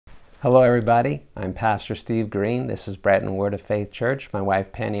Hello everybody, I'm Pastor Steve Green. This is Breton Word of Faith Church. My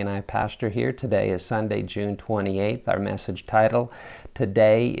wife Penny and I pastor here. Today is Sunday, June 28th. Our message title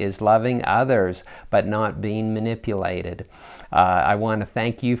today is Loving Others but Not Being Manipulated. I want to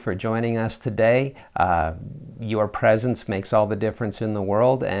thank you for joining us today. Your presence makes all the difference in the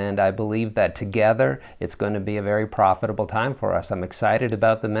world, and I believe that together it's going to be a very profitable time for us. I'm excited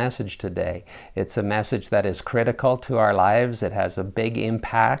about the message today. It's a message that is critical to our lives. It has a big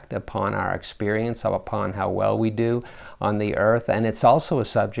impact upon our experience, upon how well we do on the earth, and it's also a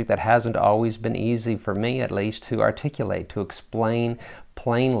subject that hasn't always been easy for me, at least, to articulate, to explain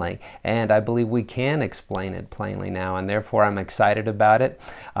plainly, and I believe we can explain it plainly now, and therefore I'm excited about it.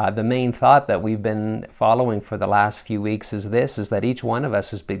 The main thought that we've been following for the last few weeks is that each one of us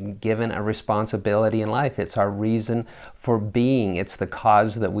has been given a responsibility in life. It's our reason for being. It's the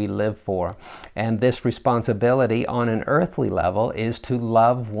cause that we live for. And this responsibility on an earthly level is to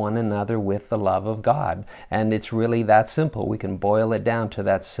love one another with the love of God. And it's really that simple. We can boil it down to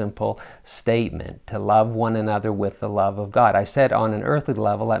that simple statement, to love one another with the love of God. I said on an earthly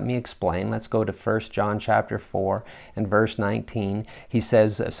level, let me explain. Let's go to 1 John chapter 4 and verse 19. He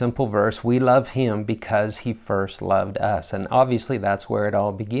says, a simple verse, we love him because he first loved us. And obviously that's where it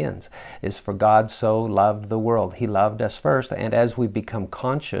all begins, is for God so loved the world. He loved us first, and as we become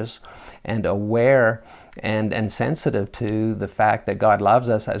conscious and aware and sensitive to the fact that God loves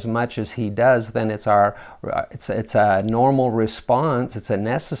us as much as he does, then it's a normal response, it's a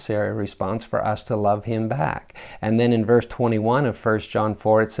necessary response for us to love him back. And then in verse 21 of 1 John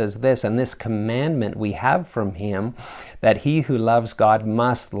 4 it says this, and this commandment we have from him, that he who loves God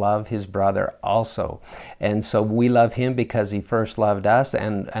must love his brother also. And so we love him because he first loved us,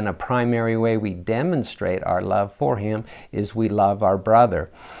 and a primary way we demonstrate our love for him is we love our brother.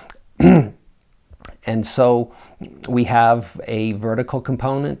 And so we have a vertical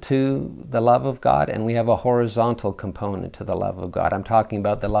component to the love of God, and we have a horizontal component to the love of God. I'm talking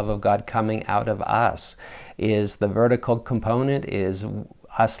about the love of God coming out of us. Is the vertical component is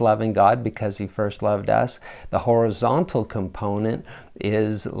us loving God because he first loved us. The horizontal component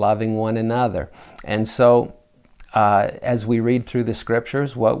is loving one another. And so as we read through the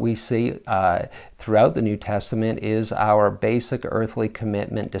scriptures, what we see throughout the New Testament is our basic earthly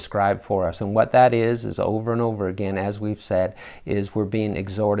commitment described for us. And what that is over and over again, as we've said, is we're being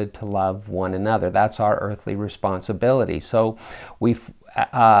exhorted to love one another. That's our earthly responsibility. So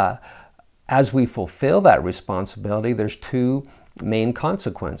as we fulfill that responsibility, there's two main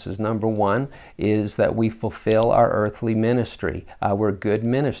consequences. Number one is that we fulfill our earthly ministry. We're good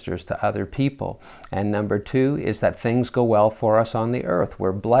ministers to other people. And number two is that things go well for us on the earth.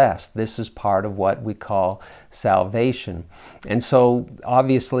 We're blessed. This is part of what we call salvation. And so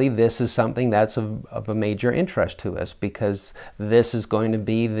obviously this is something that's of a major interest to us, because this is going to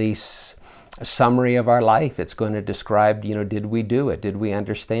be the summary of our life. It's going to describe, did we do it? Did we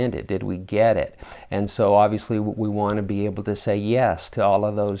understand it? Did we get it? And so obviously we want to be able to say yes to all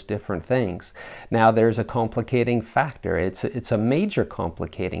of those different things. Now there's a complicating factor. It's a major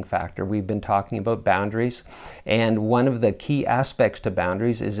complicating factor. We've been talking about boundaries, and one of the key aspects to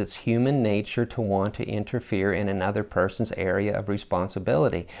boundaries is it's human nature to want to interfere in another person's area of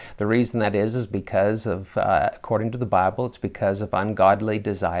responsibility. The reason that is because of, according to the Bible, it's because of ungodly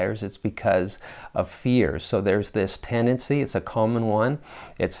desires. It's because of fears. So there's this tendency, it's a common one.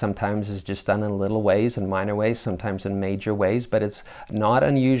 It sometimes is just done in little ways, in minor ways, sometimes in major ways, but it's not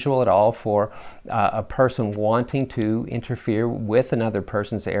unusual at all for a person wanting to interfere with another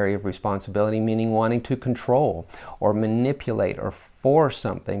person's area of responsibility, meaning wanting to control or manipulate or force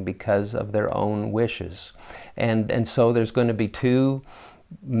something because of their own wishes. And so there's going to be two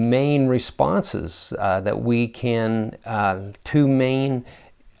main responses that we can, two main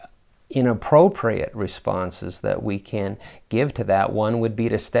inappropriate responses that we can give to that. One would be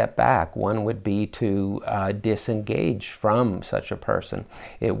to step back. One would be to disengage from such a person.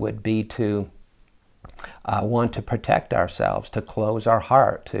 It would be to want to protect ourselves, to close our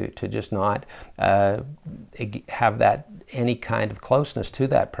heart, to just not have that any kind of closeness to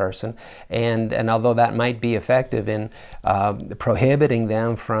that person. And although that might be effective in prohibiting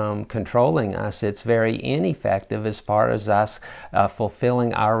them from controlling us, it's very ineffective as far as us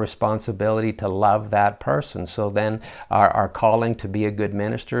fulfilling our responsibility to love that person. So then our calling to be a good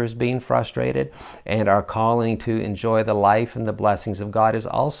minister is being frustrated, and our calling to enjoy the life and the blessings of God is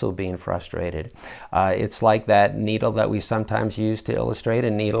also being frustrated. It's like that needle that we sometimes use to illustrate,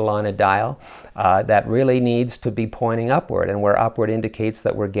 a needle on a dial that really needs to be pointing upward, and where upward indicates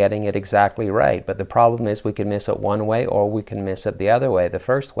that we're getting it exactly right. But the problem is we can miss it one way or we can miss it the other way. The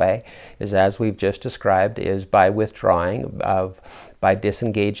first way is, as we've just described, is by withdrawing, of by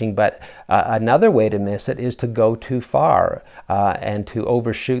disengaging. But another way to miss it is to go too far and to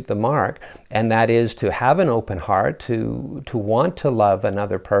overshoot the mark, and that is to have an open heart, to want to love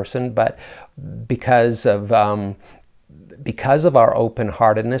another person, but because of our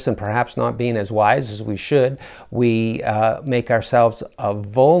open-heartedness and perhaps not being as wise as we should, we make ourselves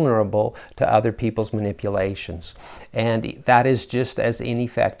vulnerable to other people's manipulations. And that is just as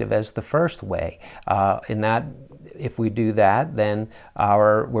ineffective as the first way. In that, if we do that, then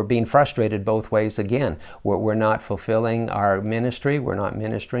we're being frustrated both ways again. We're not fulfilling our ministry, we're not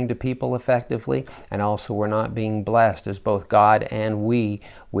ministering to people effectively, and also we're not being blessed as both God and we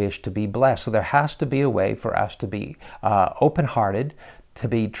wish to be blessed. So there has to be a way for us to be open-hearted, to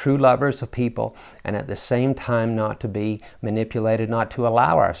be true lovers of people, and at the same time not to be manipulated, not to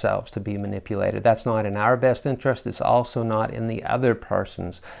allow ourselves to be manipulated. That's not in our best interest. It's also not in the other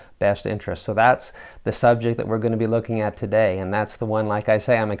person's best interest. So that's the subject that we're going to be looking at today, and that's the one, like I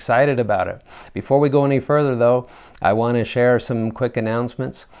say, I'm excited about it. Before we go any further though, I want to share some quick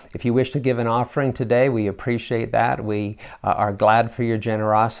announcements. If you wish to give an offering today, we appreciate that. We are glad for your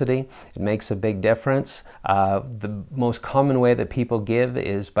generosity. It makes a big difference. The most common way that people give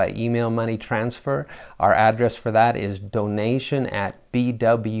is by email money transfer. Our address for that is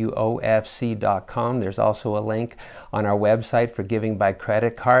donation@bwofc.com. There's also a link on our website for giving by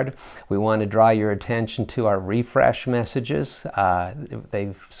credit card. We want to draw your attention to our refresh messages.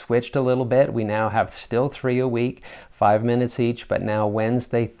 They've switched a little bit. We now have still 3 a week, 5 minutes each, but now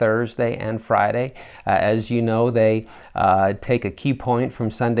Wednesday, Thursday, and Friday. As you know, they take a key point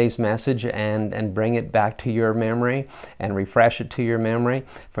from Sunday's message and bring it back to your memory and refresh it to your memory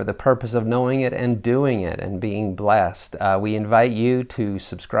for the purpose of knowing it and doing it and being blessed. We invite you to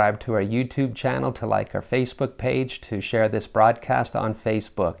subscribe to our YouTube channel, to like our Facebook page, to share this broadcast on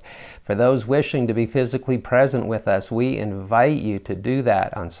Facebook. For those wishing to be physically present with us, we invite you to do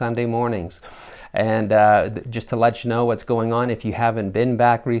that on Sunday mornings. And just to let you know what's going on, if you haven't been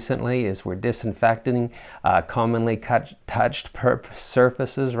back recently, is we're disinfecting commonly touched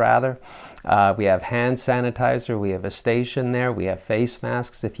surfaces rather. We have hand sanitizer, we have a station there, we have face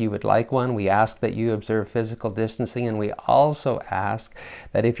masks if you would like one. We ask that you observe physical distancing, and we also ask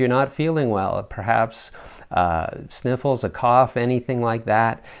that if you're not feeling well, perhaps sniffles, a cough, anything like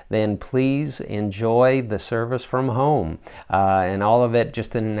that, then please enjoy the service from home, and all of it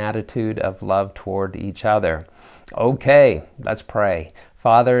just in an attitude of love toward each other. Okay, let's pray.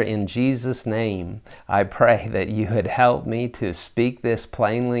 Father, in Jesus' name, I pray that you would help me to speak this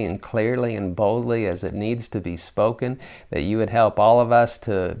plainly and clearly and boldly as it needs to be spoken, that you would help all of us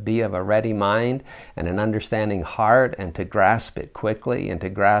to be of a ready mind and an understanding heart and to grasp it quickly and to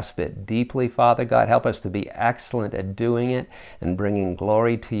grasp it deeply, Father God. Help us to be excellent at doing it and bringing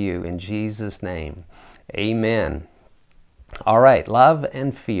glory to you in Jesus' name. Amen. All right, love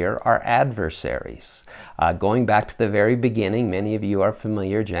and fear are adversaries. Going back to the very beginning, many of you are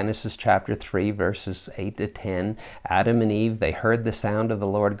familiar, Genesis chapter 3, verses 8 to 10. Adam and Eve, they heard the sound of the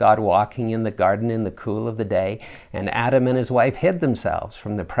Lord God walking in the garden in the cool of the day, and Adam and his wife hid themselves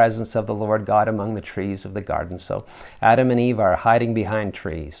from the presence of the Lord God among the trees of the garden. So Adam and Eve are hiding behind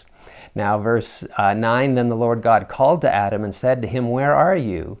trees. Now, verse 9, then the Lord God called to Adam and said to him, "Where are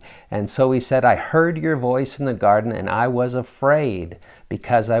you?" And so he said, "I heard your voice in the garden, and I was afraid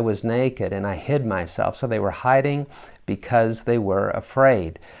because I was naked, and I hid myself." So they were hiding because they were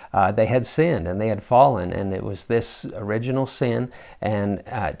afraid. They had sinned and they had fallen, and it was this original sin, and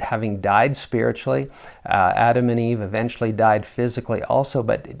having died spiritually, Adam and Eve eventually died physically also,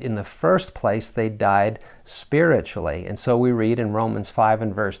 but in the first place they died spiritually. And so we read in Romans 5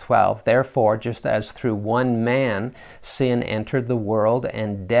 and verse 12, "Therefore, just as through one man sin entered the world,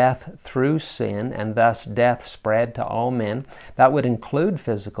 and death through sin, and thus death spread to all men." That would include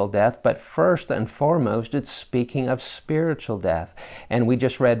physical death, but first and foremost it's speaking of spiritual death. And we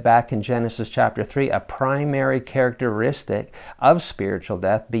just read back in Genesis chapter 3, a primary characteristic of spiritual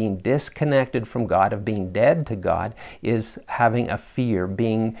death, being disconnected from God, of being dead to God, is having a fear,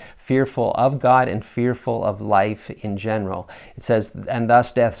 being fearful of God and fearful of life in general. It says, "And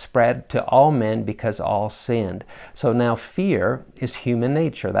thus death spread to all men because all sinned." So now fear is human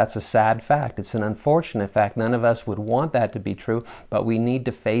nature. That's a sad fact. It's an unfortunate fact. None of us would want that to be true, but we need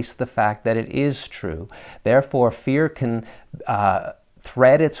to face the fact that it is true. Therefore, fear can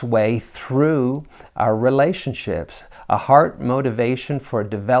thread its way through our relationships. A heart motivation for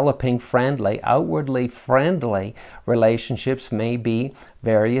developing friendly, outwardly friendly relationships may be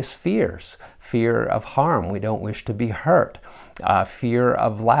various fears. Fear of harm, we don't wish to be hurt. Fear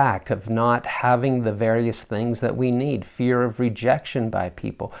of lack, of not having the various things that we need. Fear of rejection by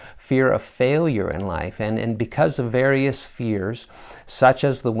people. fear of failure in life. And because of various fears, such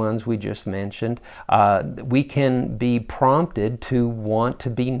as the ones we just mentioned, we can be prompted to want to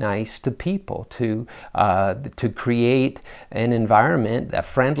be nice to people, to create an environment, a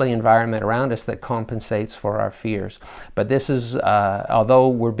friendly environment around us that compensates for our fears. But this is, although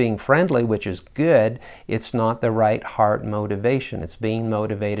we're being friendly, which is good, it's not the right heart motivation. It's being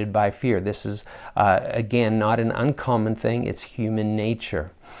motivated by fear. This is, again, not an uncommon thing. It's human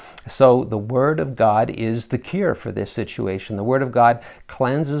nature. So the Word of God is the cure for this situation. The Word of God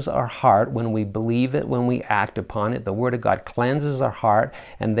cleanses our heart when we believe it, when we act upon it. The Word of God cleanses our heart,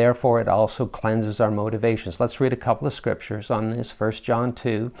 and therefore it also cleanses our motivations. Let's read a couple of scriptures on this. 1 John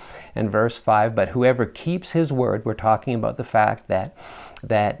 2 and verse 5. But whoever keeps His Word, we're talking about the fact that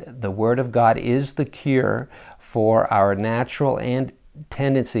the Word of God is the cure for our natural and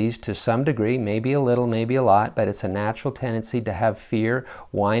tendencies to some degree, maybe a little, maybe a lot, but it's a natural tendency to have fear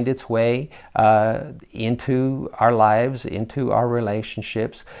wind its way into our lives, into our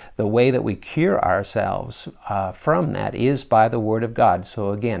relationships. The way that we cure ourselves from that is by the Word of God.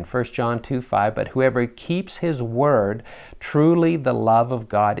 So again, 1 John 2:5, but whoever keeps His Word, truly the love of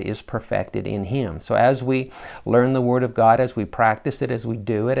God is perfected in him. So as we learn the Word of God, as we practice it, as we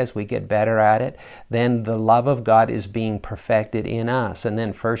do it, as we get better at it, then the love of God is being perfected in us. And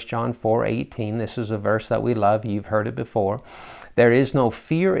then 1 John 4:18, this is a verse that we love. You've heard it before. There is no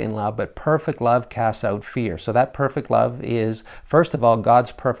fear in love, but perfect love casts out fear. So that perfect love is, first of all,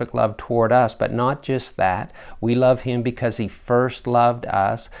 God's perfect love toward us, but not just that. We love Him because He first loved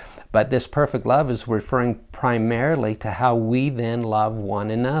us. But this perfect love is referring primarily to how we then love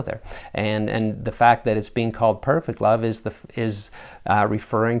one another. And the fact that it's being called perfect love is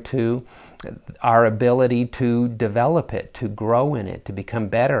referring to our ability to develop it, to grow in it, to become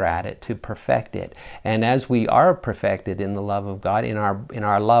better at it, to perfect it. And as we are perfected in the love of God, in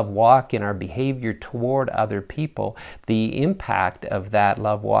our love walk, in our behavior toward other people, the impact of that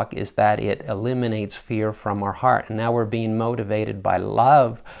love walk is that it eliminates fear from our heart. And now we're being motivated by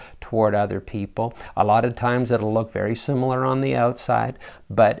love toward other people. A lot of times it'll look very similar on the outside,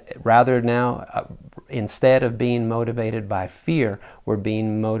 but rather now, instead of being motivated by fear, we're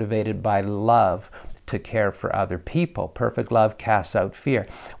being motivated by love to care for other people. Perfect love casts out fear.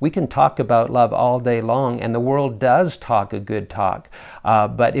 We can talk about love all day long, and the world does talk a good talk.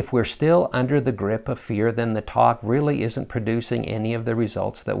 But if we're still under the grip of fear, then the talk really isn't producing any of the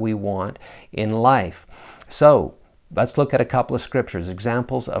results that we want in life. So let's look at a couple of scriptures,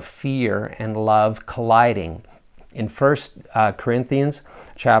 examples of fear and love colliding. In 1 Corinthians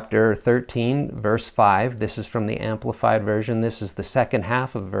chapter 13, verse 5, this is from the Amplified Version. This is the second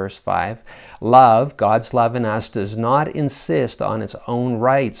half of verse 5. Love, God's love in us, does not insist on its own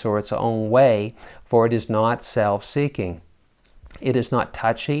rights or its own way, for it is not self-seeking. It is not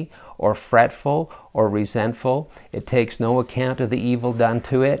touchy or fretful or resentful. It takes no account of the evil done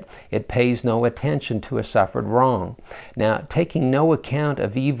to it. It pays no attention to a suffered wrong. Now, taking no account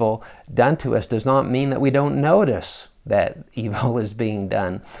of evil done to us does not mean that we don't notice that evil is being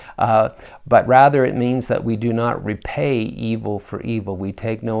done, but rather it means that we do not repay evil for evil. We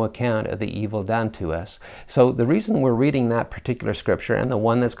take no account of the evil done to us. So the reason we're reading that particular scripture, and the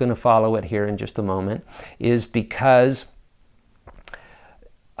one that's going to follow it here in just a moment, is because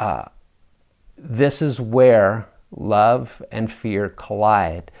this is where love and fear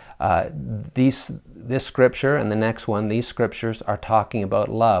collide. This scripture and the next one, these scriptures are talking about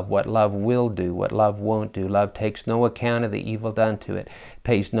love, what love will do, what love won't do. Love takes no account of the evil done to it,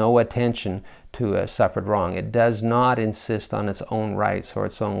 pays no attention to a suffered wrong. It does not insist on its own rights or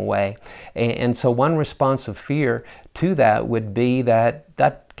its own way. And so one response of fear to that would be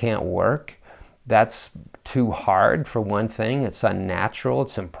that can't work. That's too hard, for one thing. It's unnatural,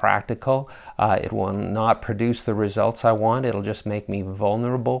 it's impractical. It will not produce the results I want. It'll just make me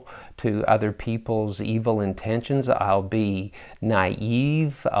vulnerable to other people's evil intentions. I'll be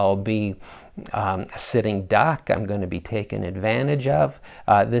naive. I'll be a sitting duck. I'm going to be taken advantage of.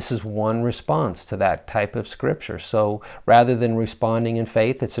 This is one response to that type of scripture. So rather than responding in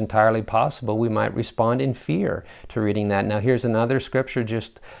faith, it's entirely possible we might respond in fear to reading that. Now here's another scripture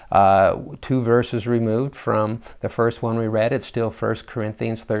just 2 verses removed from the first one we read. It's still 1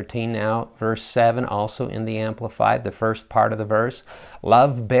 Corinthians 13 now, verse 7, also in the Amplified, the first part of the verse.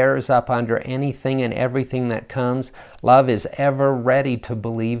 Love bears up under anything and everything that comes. Love is ever ready to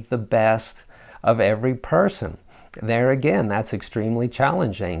believe the best of every person. There again, that's extremely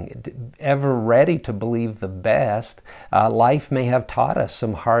challenging. Ever ready to believe the best. Life may have taught us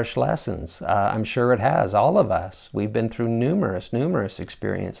some harsh lessons. I'm sure it has, all of us. We've been through numerous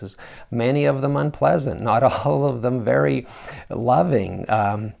experiences, many of them unpleasant, not all of them very loving.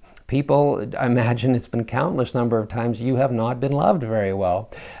 People, I imagine it's been countless number of times you have not been loved very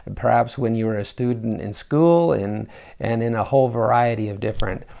well. Perhaps when you were a student in school and in a whole variety of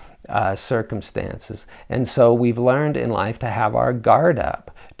different circumstances. And so we've learned in life to have our guard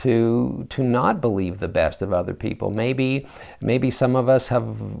up, to not believe the best of other people. Maybe some of us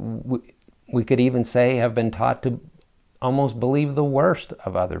have, we could even say, have been taught to almost believe the worst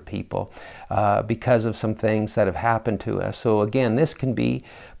of other people because of some things that have happened to us. So again, this can be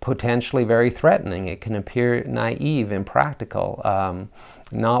potentially very threatening. It can appear naive, impractical,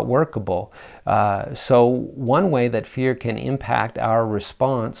 not workable. So one way that fear can impact our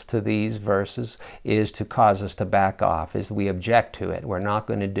response to these verses is to cause us to back off, is we object to it. We're not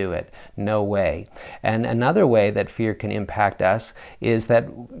going to do it. No way. And another way that fear can impact us is that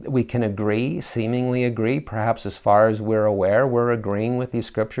we can agree, seemingly agree, perhaps as far as we're aware, we're agreeing with these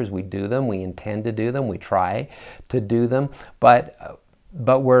scriptures. We do them. We intend to do them. We try to do them.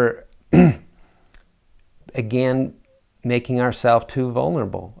 But we're, again, making ourselves too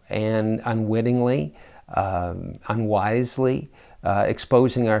vulnerable and unwittingly, unwisely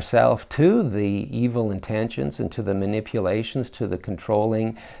exposing ourselves to the evil intentions and to the manipulations, to the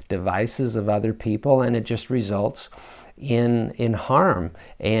controlling devices of other people, and it just results in harm.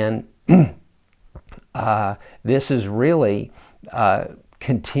 And this is really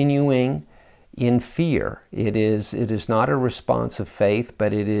continuing in fear. It is not a response of faith,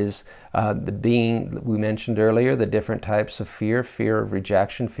 but it is we mentioned earlier, the different types of fear: fear of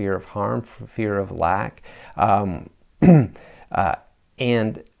rejection, fear of harm, fear of lack.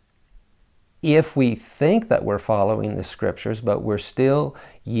 And if we think that we're following the scriptures, but we're still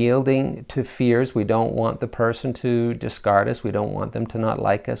yielding to fears, we don't want the person to discard us, we don't want them to not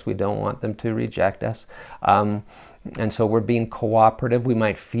like us, we don't want them to reject us. And so we're being cooperative. We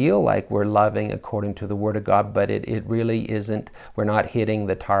might feel like we're loving according to the Word of God, but it really isn't. We're not hitting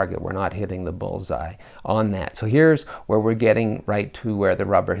the target. We're not hitting the bullseye on that. So here's where we're getting right to where the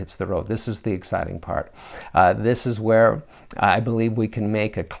rubber hits the road. This is the exciting part. This is where I believe we can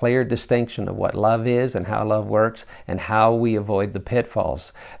make a clear distinction of what love is and how love works and how we avoid the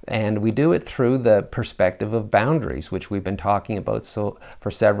pitfalls. And we do it through the perspective of boundaries, which we've been talking about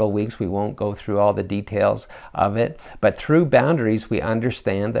for several weeks. We won't go through all the details of it. But through boundaries, we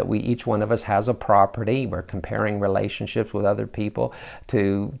understand that each one of us has a property. We're comparing relationships with other people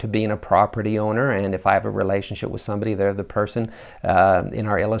to being a property owner. And if I have a relationship with somebody, they're the person in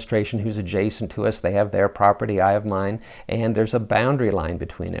our illustration who's adjacent to us. They have their property, I have mine. And there's a boundary line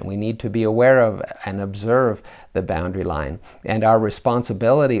between it. We need to be aware of and observe the boundary line. And our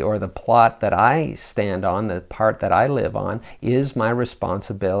responsibility, or the plot that I stand on, the part that I live on, is my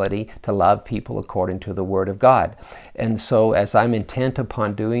responsibility to love people according to the Word of God. And so as I'm intent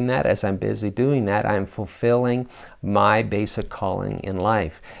upon doing that, as I'm busy doing that, I'm fulfilling my basic calling in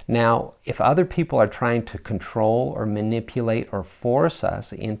life. Now, if other people are trying to control or manipulate or force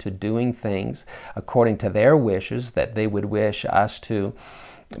us into doing things according to their wishes, that they would wish us to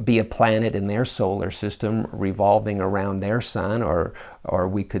be a planet in their solar system revolving around their sun, or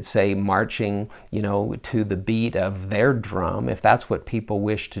we could say marching, to the beat of their drum, if that's what people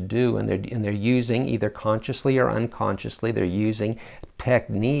wish to do, and they're using, either consciously or unconsciously, they're using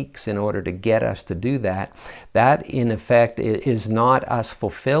techniques in order to get us to do that, that in effect is not us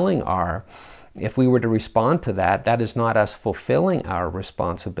fulfilling our, if we were to respond to that, that is not us fulfilling our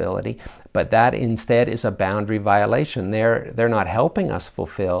responsibility, but that instead is a boundary violation. They're not helping us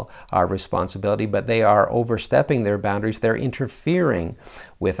fulfill our responsibility, but they are overstepping their boundaries. They're interfering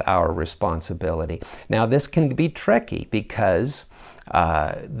with our responsibility. Now, this can be tricky because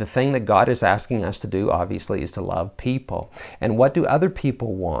the thing that God is asking us to do, obviously, is to love people. And what do other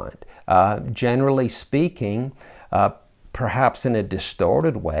people want? Generally speaking, perhaps in a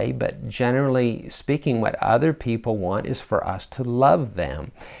distorted way, but generally speaking, what other people want is for us to love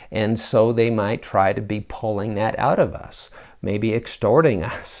them. And so they might try to be pulling that out of us, maybe extorting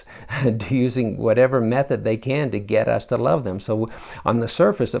us, using whatever method they can to get us to love them. So on the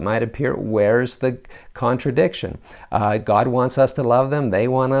surface, it might appear, where's the contradiction? God wants us to love them. They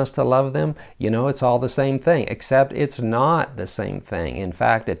want us to love them. It's all the same thing, except it's not the same thing. In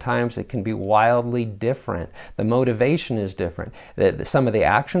fact, at times it can be wildly different. The motivation is different. Some of the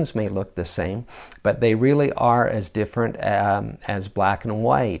actions may look the same, but they really are as different as black and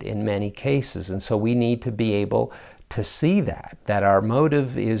white in many cases. And so we need to be able to see that our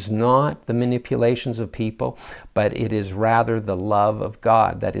motive is not the manipulations of people, but it is rather the love of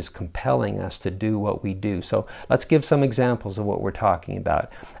God that is compelling us to do what we do. So let's give some examples of what we're talking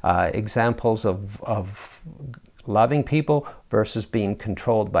about. Examples of loving people versus being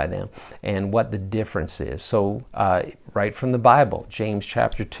controlled by them, and what the difference is. So right from the Bible, James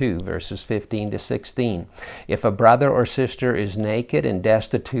chapter 2, verses 15 to 16. If a brother or sister is naked and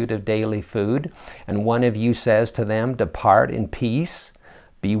destitute of daily food, and one of you says to them, "Depart in peace,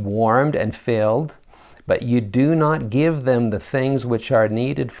 be warmed and filled," but you do not give them the things which are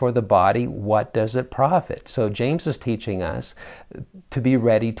needed for the body, what does it profit? So James is teaching us to be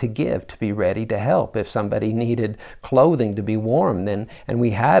ready to give, to be ready to help. If somebody needed clothing to be warm, and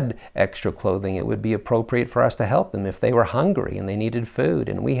we had extra clothing, it would be appropriate for us to help them. If they were hungry and they needed food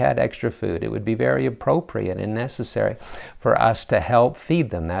and we had extra food, it would be very appropriate and necessary for us to help feed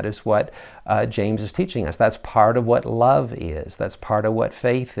them. That is what James is teaching us. That's part of what love is. That's part of what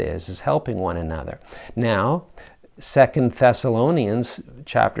faith is helping one another. Now, 2 Thessalonians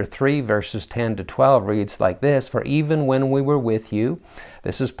chapter 3 verses 10 to 12 reads like this, "For even when we were with you,"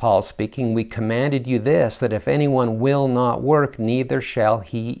 this is Paul speaking, "we commanded you this, that if anyone will not work, neither shall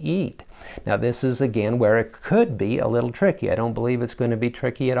he eat." Now this is again where it could be a little tricky. I don't believe it's going to be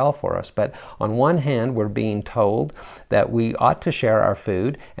tricky at all for us. But on one hand, we're being told that we ought to share our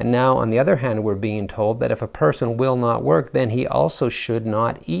food. And now on the other hand, we're being told that if a person will not work, then he also should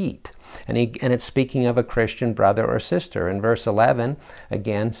not eat. And it's speaking of a Christian brother or sister. In verse 11,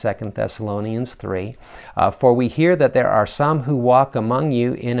 again, 2 Thessalonians 3, "For we hear that there are some who walk among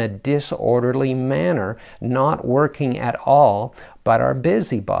you in a disorderly manner, not working at all, but are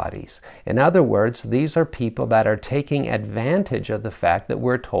busybodies." In other words, these are people that are taking advantage of the fact that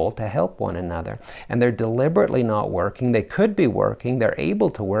we're told to help one another. And they're deliberately not working. They could be working. They're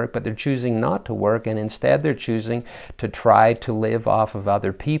able to work, but they're choosing not to work, and instead they're choosing to try to live off of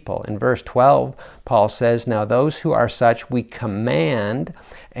other people. In verse 12, Paul says, "Now those who are such we command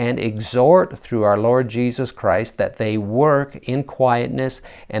and exhort through our Lord Jesus Christ that they work in quietness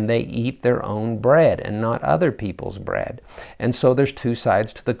and they eat their own bread and not other people's bread." And so there's two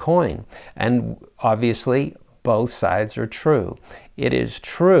sides to the coin. And obviously, both sides are true. It is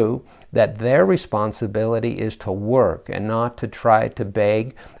true that their responsibility is to work and not to try to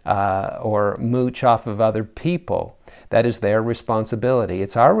beg or mooch off of other people. That is their responsibility.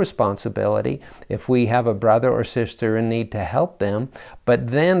 It's our responsibility if we have a brother or sister in need to help them,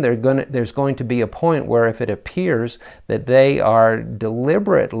 but then there's going to be a point where if it appears that they are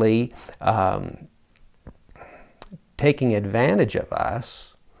deliberately taking advantage of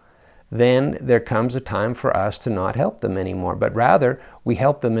us, then there comes a time for us to not help them anymore. But rather, we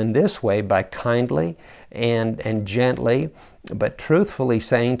help them in this way by kindly and gently, but truthfully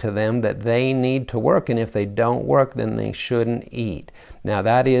saying to them that they need to work, and if they don't work, then they shouldn't eat. Now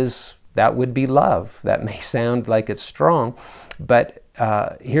that would be love. That may sound like it's strong, but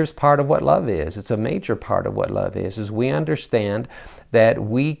here's part of what love is. It's a major part of what love is we understand that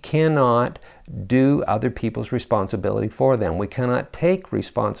we cannot do other people's responsibility for them. We cannot take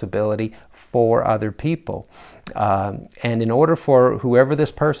responsibility for other people. And in order for whoever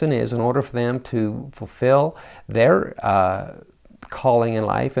this person is, in order for them to fulfill their calling in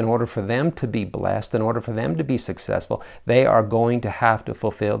life, in order for them to be blessed, in order for them to be successful, they are going to have to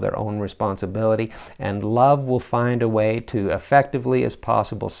fulfill their own responsibility. And love will find a way to effectively as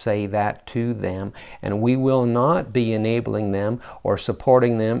possible say that to them. And we will not be enabling them or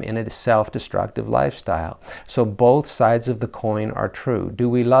supporting them in a self-destructive lifestyle. So both sides of the coin are true. Do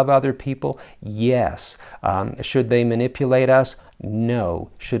we love other people? Yes. Should they manipulate us? No.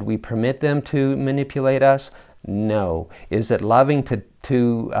 Should we permit them to manipulate us? No. Is it loving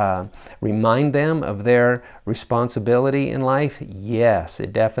to remind them of their responsibility in life? Yes,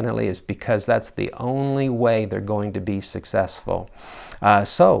 it definitely is, because that's the only way they're going to be successful.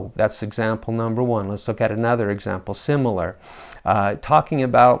 So that's example number one. Let's look at another example similar. Talking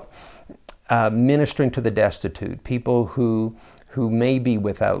about ministering to the destitute, people who may be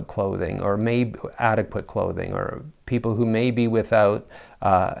without clothing or may adequate clothing, or people who may be without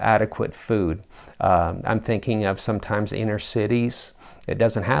adequate food. I'm thinking of sometimes inner cities. It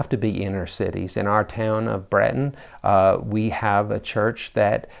doesn't have to be inner cities. In our town of Breton, we have a church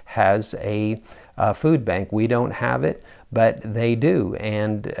that has a food bank. We don't have it, but they do.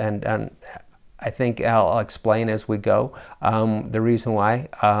 And I think I'll explain as we go the reason why.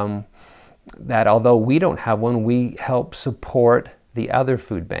 That although we don't have one, we help support the other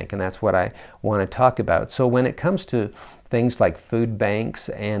food bank, and that's what I want to talk about. So when it comes to things like food banks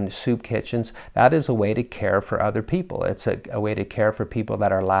and soup kitchens, that is a way to care for other people. It's a way to care for people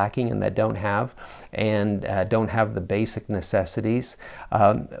that are lacking and that don't have the basic necessities,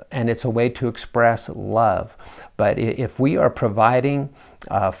 and it's a way to express love. But if we are providing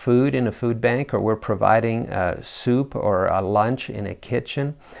food in a food bank, or we're providing soup or a lunch in a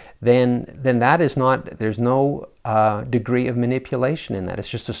kitchen, then that is not, there's no degree of manipulation in that. It's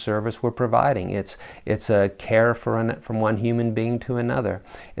just a service we're providing. It's a care from one human being to another.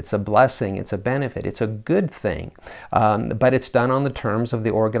 It's a blessing. It's a benefit. It's a good thing. But it's done on the terms of the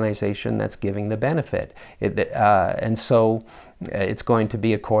organization that's giving the benefit. And so it's going to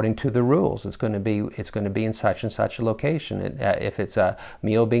be according to the rules. It's going to be in such and such a location. If it's a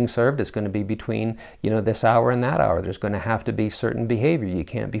meal being served, it's going to be between this hour and that hour. There's going to have to be certain behavior. You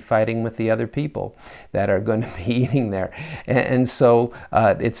can't be fighting with the other people that are going to be eating there. And so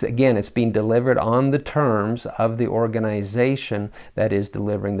it's being delivered on the terms of the organization that is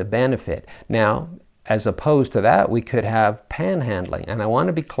delivering the benefit. Now, as opposed to that, we could have panhandling. And I want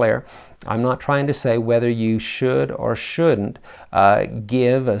to be clear, I'm not trying to say whether you should or shouldn't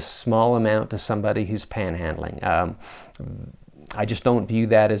give a small amount to somebody who's panhandling. I just don't view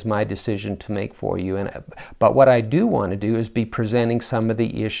that as my decision to make for you. But what I do want to do is be presenting some of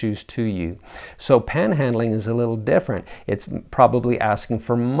the issues to you. So panhandling is a little different. It's probably asking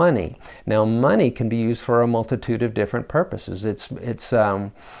for money. Now, money can be used for a multitude of different purposes.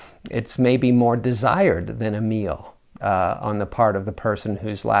 It's maybe more desired than a meal on the part of the person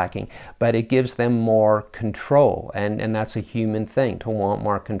who's lacking, but it gives them more control, and that's a human thing, to want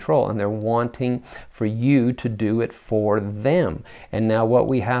more control, and they're wanting for you to do it for them. And now what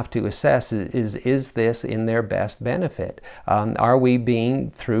we have to assess is this in their best benefit? Are we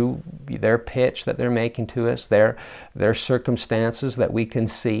being, through their pitch that they're making to us, their circumstances that we can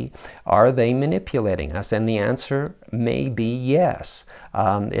see, are they manipulating us? And the answer may be yes.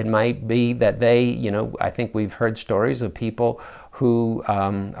 It might be that they, I think we've heard stories of people who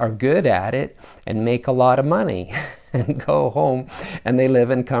are good at it and make a lot of money and go home and they live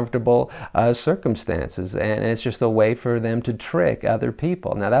in comfortable circumstances, and it's just a way for them to trick other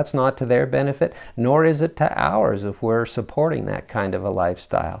people. Now, that's not to their benefit, nor is it to ours if we're supporting that kind of a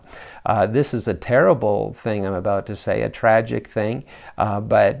lifestyle. This is a terrible thing I'm about to say, a tragic thing,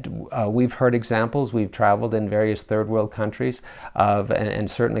 but we've heard examples. We've traveled in various third world countries and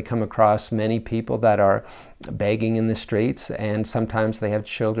certainly come across many people that are begging in the streets, and sometimes they have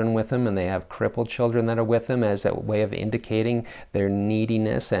children with them, and they have crippled children that are with them as a way of indicating their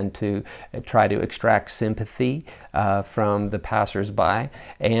neediness and to try to extract sympathy from the passers-by.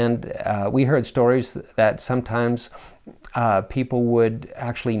 And we heard stories that sometimes people would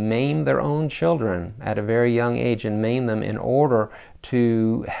actually maim their own children at a very young age, and maim them in order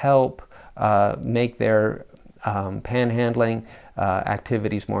to help make their panhandling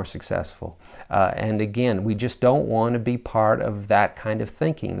activities more successful. And again, we just don't want to be part of that kind of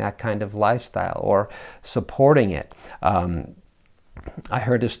thinking, that kind of lifestyle, or supporting it. I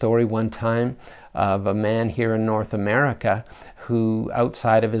heard a story one time of a man here in North America who,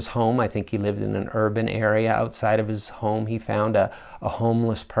 outside of his home, I think he lived in an urban area, outside of his home he found a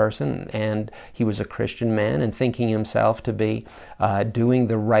homeless person, and he was a Christian man, and thinking himself to be doing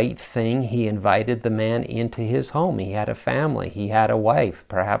the right thing, he invited the man into his home. He had a family, he had a wife,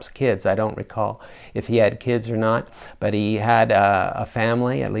 perhaps kids. I don't recall if he had kids or not, but he had a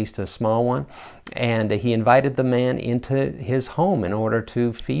family, at least a small one, and he invited the man into his home in order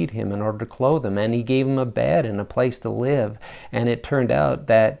to feed him, in order to clothe him, and he gave him a bed and a place to live. And it turned out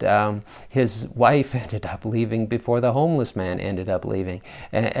that his wife ended up leaving before the homeless man ended up leaving.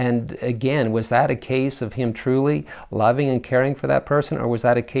 And again, was that a case of him truly loving and caring for that person, or was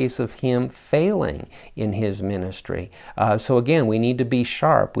that a case of him failing in his ministry? So again, we need to be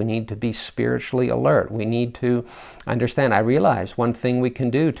sharp. We need to be spiritually alert. We need to understand. I realize one thing we can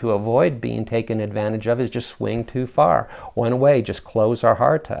do to avoid being taken advantage of is just swing too far one way, just close our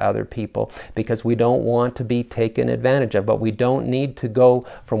heart to other people, because we don't want to be taken advantage of. But we don't need to go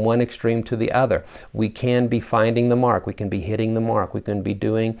from one extreme to the other. We can be finding the mark. We can be hitting the mark. We can be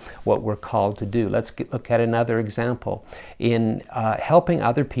doing what we're called to do. Let's look at another example. In helping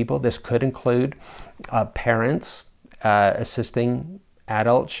other people, this could include parents assisting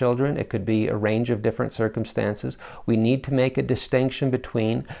adult children. It could be a range of different circumstances. We need to make a distinction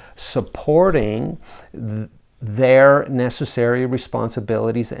between supporting their necessary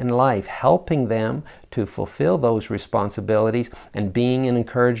responsibilities in life, helping them to fulfill those responsibilities, and being an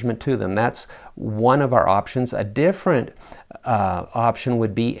encouragement to them. That's one of our options. A different option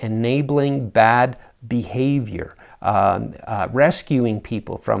would be enabling bad behavior. Rescuing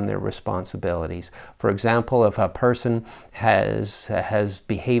people from their responsibilities. For example, if a person has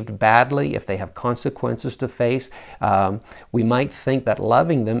behaved badly, if they have consequences to face, we might think that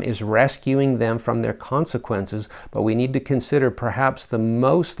loving them is rescuing them from their consequences, but we need to consider perhaps the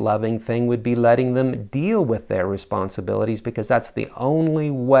most loving thing would be letting them deal with their responsibilities, because that's the only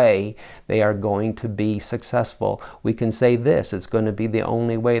way they are going to be successful. We can say this, it's going to be the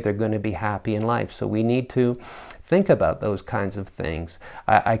only way they're going to be happy in life. So we need to think about those kinds of things.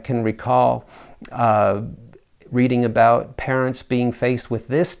 I can recall reading about parents being faced with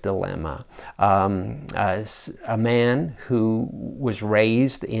this dilemma. A man who was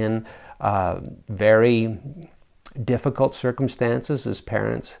raised in very difficult circumstances. His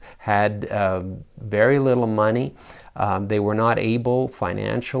parents had very little money. They were not able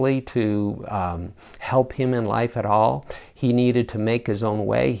financially to help him in life at all. He needed to make his own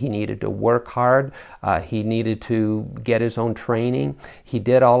way. He needed to work hard. He needed to get his own training. He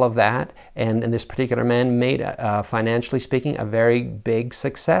did all of that, and this particular man made, financially speaking, a very big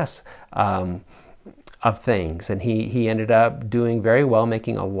success of things, and he ended up doing very well,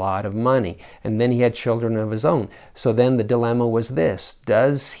 making a lot of money. And then he had children of his own. So then the dilemma was this: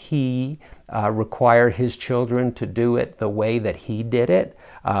 does he require his children to do it the way that he did it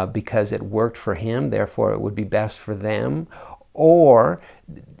because it worked for him, therefore it would be best for them? Or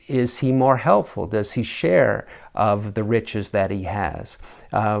is he more helpful? Does he share of the riches that he has?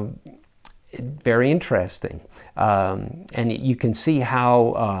 Very interesting. And you can see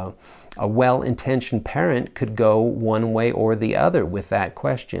how a well-intentioned parent could go one way or the other with that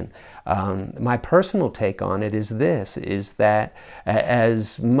question. My personal take on it is this, is that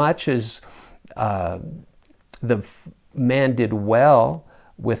as much as the man did well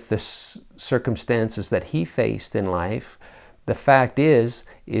with the circumstances that he faced in life, the fact is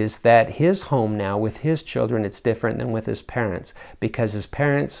that his home now with his children, it's different than with his parents, because his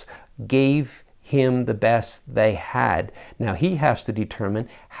parents gave him the best they had. Now he has to determine,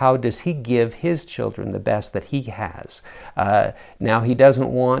 how does he give his children the best that he has? Now he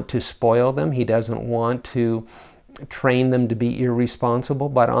doesn't want to spoil them. He doesn't want to train them to be irresponsible.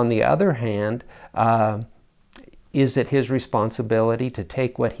 But on the other hand, is it his responsibility to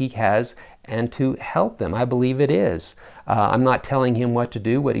take what he has and to help them? I believe it is. I'm not telling him what to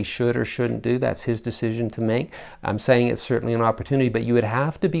do, what he should or shouldn't do. That's his decision to make. I'm saying it's certainly an opportunity, but you would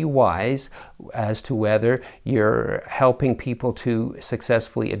have to be wise as to whether you're helping people to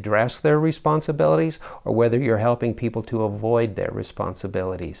successfully address their responsibilities or whether you're helping people to avoid their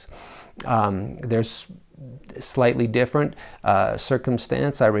responsibilities. There's slightly different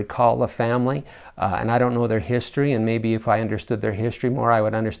circumstance. I recall a family, and I don't know their history, and maybe if I understood their history more, I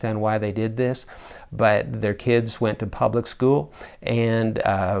would understand why they did this. But their kids went to public school, and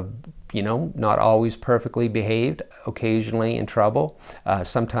you know, not always perfectly behaved, occasionally in trouble,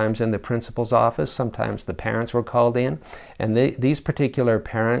 sometimes in the principal's office, sometimes the parents were called in, and these particular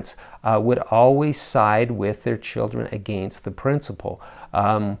parents would always side with their children against the principal.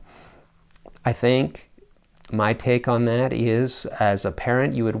 I think my take on that is, as a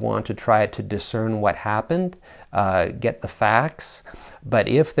parent, you would want to try to discern what happened, get the facts. But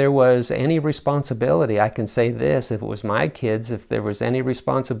if there was any responsibility, I can say this, if it was my kids, if there was any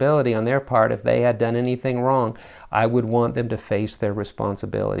responsibility on their part, if they had done anything wrong, I would want them to face their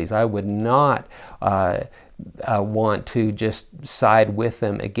responsibilities. I would not want to just side with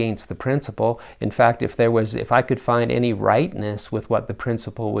them against the principal. In fact, if I could find any rightness with what the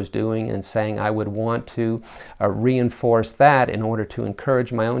principal was doing and saying, I would want to reinforce that in order to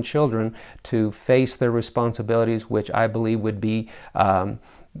encourage my own children to face their responsibilities, which I believe would be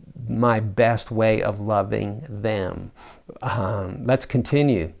my best way of loving them. Let's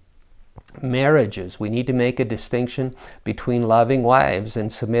continue. Marriages. We need to make a distinction between loving wives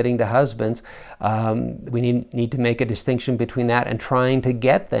and submitting to husbands. We need to make a distinction between that and trying to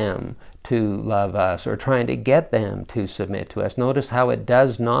get them to love us or trying to get them to submit to us. Notice how it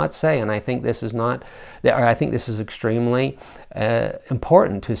does not say, and I think this is not, or I think this is extremely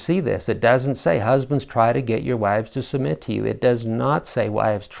important to see this. It doesn't say, husbands, try to get your wives to submit to you. It does not say,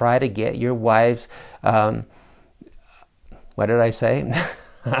 wives, try to get your wives, what did I say?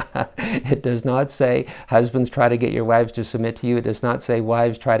 It does not say, husbands, try to get your wives to submit to you. It does not say,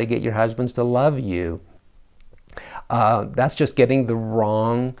 wives, try to get your husbands to love you. That's just getting the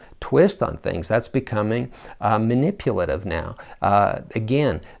wrong twist on things. That's becoming manipulative now.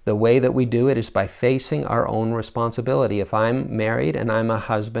 Again, the way that we do it is by facing our own responsibility. If I'm married and I'm a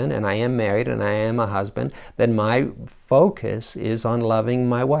husband, and I am married and I am a husband, then my focus is on loving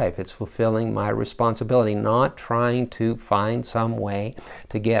my wife. It's fulfilling my responsibility, not trying to find some way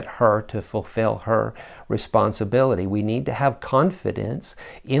to get her to fulfill her responsibility. We need to have confidence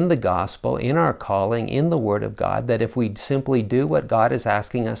in the gospel, in our calling, in the Word of God, that if we simply do what God is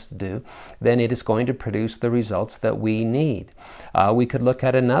asking us to do, then it is going to produce the results that we need. We could look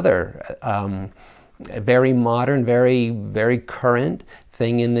at another very modern, very current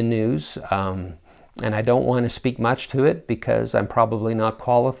thing in the news. And I don't want to speak much to it because I'm probably not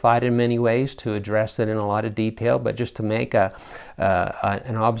qualified in many ways to address it in a lot of detail, but just to make an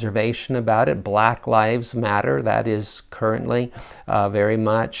observation about it. Black Lives Matter, that is currently very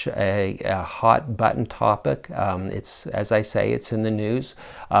much a hot button topic. It's, as I say, it's in the news.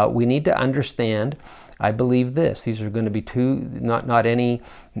 We need to understand, I believe this, these are going to be not any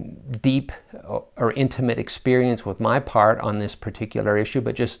deep or intimate experience with my part on this particular issue,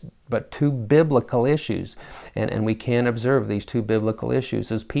 but two biblical issues. And we can observe these two biblical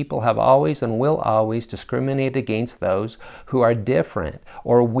issues as people have always and will always discriminate against those who are different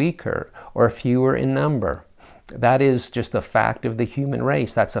or weaker or fewer in number. That is just a fact of the human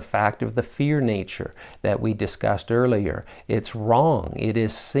race. That's a fact of the fear nature that we discussed earlier. It's wrong. It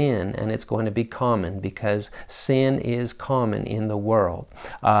is sin, and it's going to be common because sin is common in the world.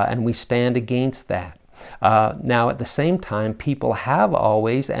 And we stand against that. Now, at the same time, people have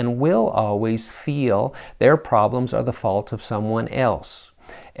always and will always feel their problems are the fault of someone else.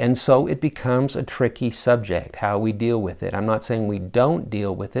 And so it becomes a tricky subject, how we deal with it. I'm not saying we don't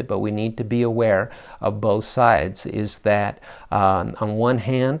deal with it, but we need to be aware of both sides. Is that on one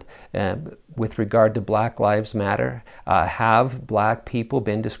hand, with regard to Black Lives Matter, have black people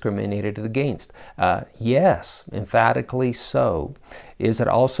been discriminated against? Yes, emphatically so. Is it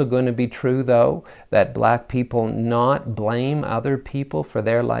also going to be true, though, that black people not blame other people for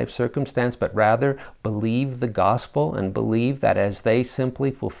their life circumstance, but rather believe the gospel and believe that as they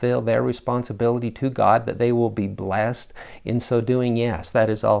simply fulfill their responsibility to God, that they will be blessed in so doing? Yes, that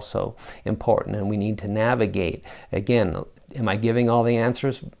is also important, and we need to navigate. Again, am I giving all the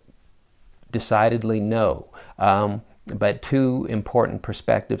answers? Decidedly no, but two important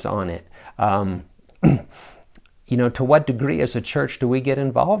perspectives on it. You know, to what degree as a church do we get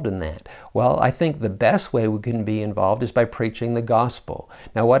involved in that? Well, I think the best way we can be involved is by preaching the gospel.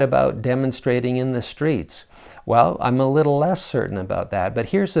 Now, what about demonstrating in the streets? Well, I'm a little less certain about that, but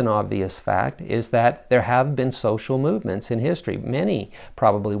here's an obvious fact, is that there have been social movements in history. Many,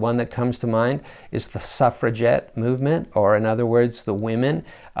 probably one that comes to mind is the suffragette movement, or in other words, the women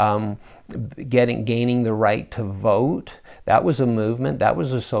gaining the right to vote. That was a movement. That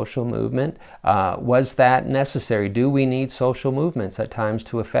was a social movement. Was that necessary? Do we need social movements at times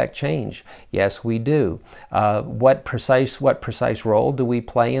to effect change? Yes, we do. What precise role do we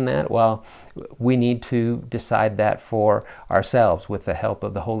play in that? Well, we need to decide that for ourselves with the help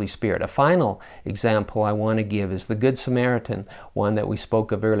of the Holy Spirit. A final example I want to give is the Good Samaritan, one that we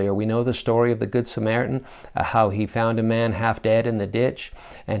spoke of earlier. We know the story of the Good Samaritan, how he found a man half dead in the ditch,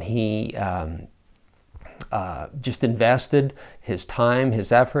 and he just invested his time,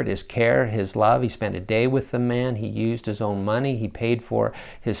 his effort, his care, his love. He spent a day with the man. He used his own money. He paid for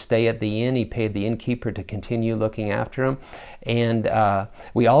his stay at the inn. He paid the innkeeper to continue looking after him. And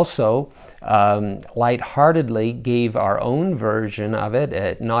we also lightheartedly gave our own version of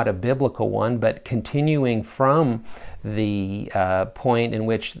it, not a biblical one, but continuing from the point in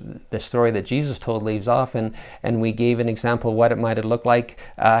which the story that Jesus told leaves off, and we gave an example of what it might have looked like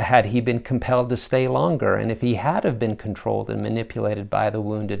had he been compelled to stay longer, and if he had have been controlled and manipulated by the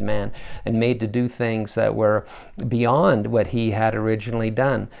wounded man and made to do things that were beyond what he had originally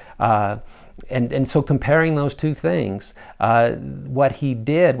done. And so comparing those two things, what he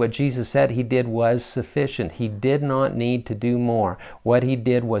did, what Jesus said he did, was sufficient. He did not need to do more. What he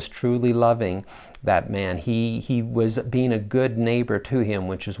did was truly loving that man. He was being a good neighbor to him,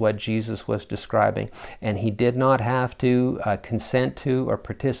 which is what Jesus was describing. And he did not have to consent to or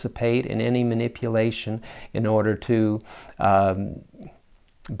participate in any manipulation in order to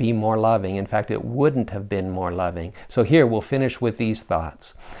be more loving. In fact, it wouldn't have been more loving. So here we'll finish with these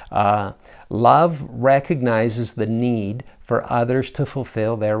thoughts. Love recognizes the need for others to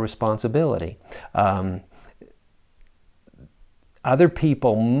fulfill their responsibility. Other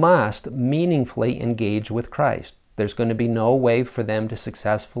people must meaningfully engage with Christ. There's going to be no way for them to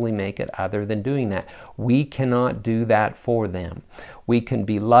successfully make it other than doing that. We cannot do that for them. We can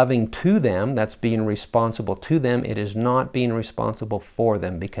be loving to them, that's being responsible to them. It is not being responsible for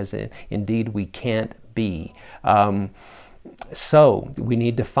them, because indeed we can't be. So we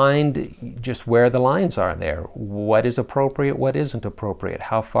need to find just where the lines are there. What is appropriate, what isn't appropriate?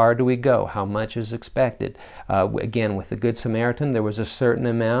 How far do we go? How much is expected? Again, with the Good Samaritan, there was a certain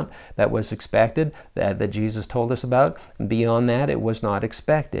amount that was expected that Jesus told us about. Beyond that, it was not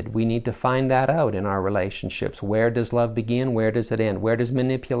expected. We need to find that out in our relationships. Where does love begin? Where does it end? Where does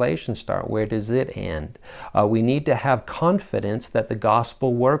manipulation start? Where does it end? We need to have confidence that the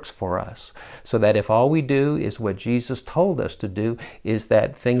gospel works for us, so that if all we do is what Jesus told us to do, is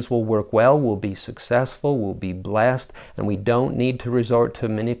that things will work well, we'll be successful, we'll be blessed, and we don't need to resort to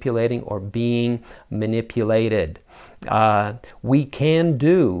manipulating or being manipulated. We can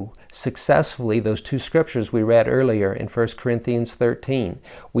do successfully those two scriptures we read earlier in 1 Corinthians 13.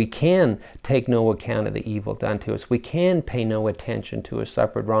 We can take no account of the evil done to us. We can pay no attention to a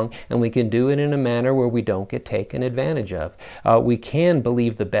suffered wrong, and we can do it in a manner where we don't get taken advantage of. We can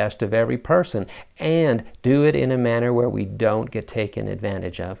believe the best of every person and do it in a manner where we don't get taken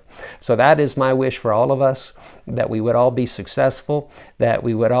advantage of. So that is my wish for all of us, that we would all be successful, that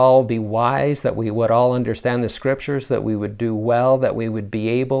we would all be wise, that we would all understand the scriptures, that we would do well, that we would be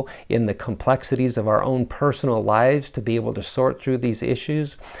able in the complexities of our own personal lives to be able to sort through these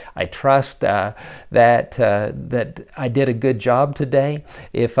issues. I trust that I did a good job today.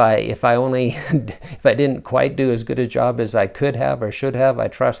 If I didn't quite do as good a job as I could have or should have, I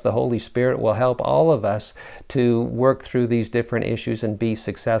trust the Holy Spirit will help all of us to work through these different issues and be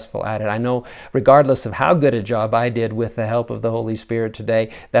successful at it. I know regardless of how good a job I did with the help of the Holy Spirit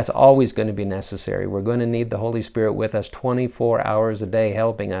today, that's always going to be necessary. We're going to need the Holy Spirit with us 24 hours a day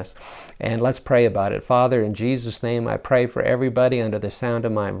helping us. And let's pray about it. Father, in Jesus' name, I pray for everybody under the sound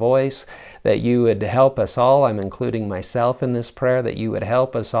of my voice, that you would help us all. I'm including myself in this prayer, that you would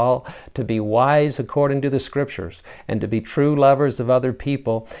help us all to be wise according to the scriptures and to be true lovers of other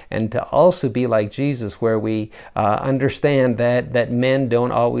people, and to also be like Jesus, where we understand that men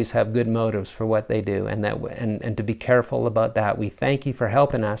don't always have good motives for what they do, and to be careful about that. We thank you for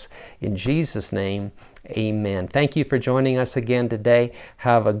helping us. In Jesus' name, amen. Thank you for joining us again today.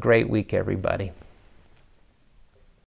 Have a great week, everybody.